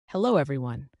Hello,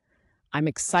 everyone. I'm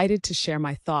excited to share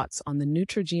my thoughts on the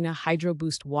Neutrogena Hydro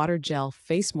Boost Water Gel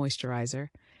Face Moisturizer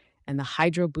and the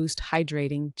Hydro Boost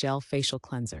Hydrating Gel Facial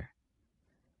Cleanser.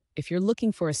 If you're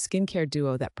looking for a skincare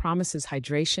duo that promises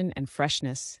hydration and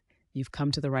freshness, you've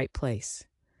come to the right place.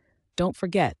 Don't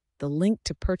forget, the link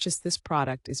to purchase this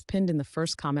product is pinned in the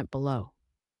first comment below.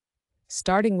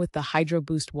 Starting with the Hydro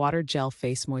Boost Water Gel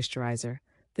Face Moisturizer,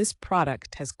 this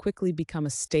product has quickly become a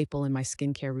staple in my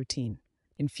skincare routine.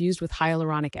 Infused with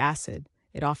hyaluronic acid,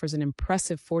 it offers an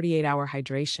impressive 48-hour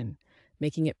hydration,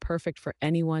 making it perfect for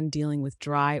anyone dealing with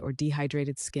dry or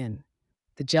dehydrated skin.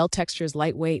 The gel texture is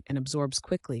lightweight and absorbs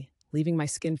quickly, leaving my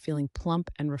skin feeling plump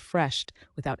and refreshed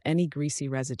without any greasy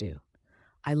residue.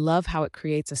 I love how it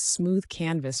creates a smooth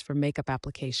canvas for makeup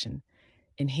application,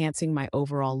 enhancing my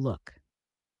overall look.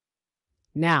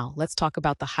 Now, let's talk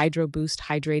about the Hydro Boost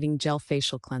Hydrating Gel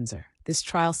Facial Cleanser. This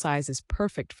trial size is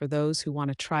perfect for those who want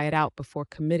to try it out before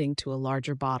committing to a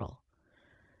larger bottle.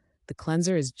 The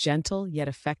cleanser is gentle yet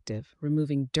effective,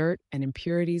 removing dirt and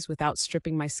impurities without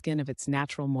stripping my skin of its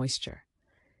natural moisture.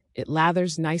 It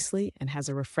lathers nicely and has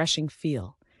a refreshing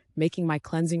feel, making my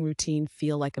cleansing routine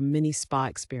feel like a mini spa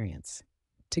experience.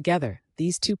 Together,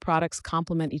 these two products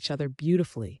complement each other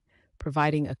beautifully,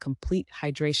 providing a complete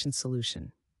hydration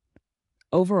solution.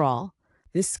 Overall,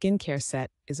 this skincare set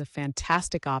is a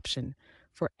fantastic option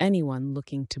for anyone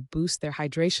looking to boost their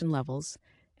hydration levels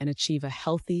and achieve a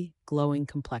healthy, glowing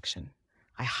complexion.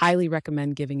 I highly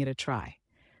recommend giving it a try.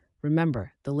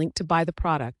 Remember, the link to buy the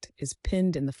product is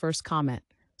pinned in the first comment,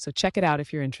 so check it out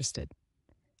if you're interested.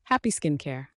 Happy skincare!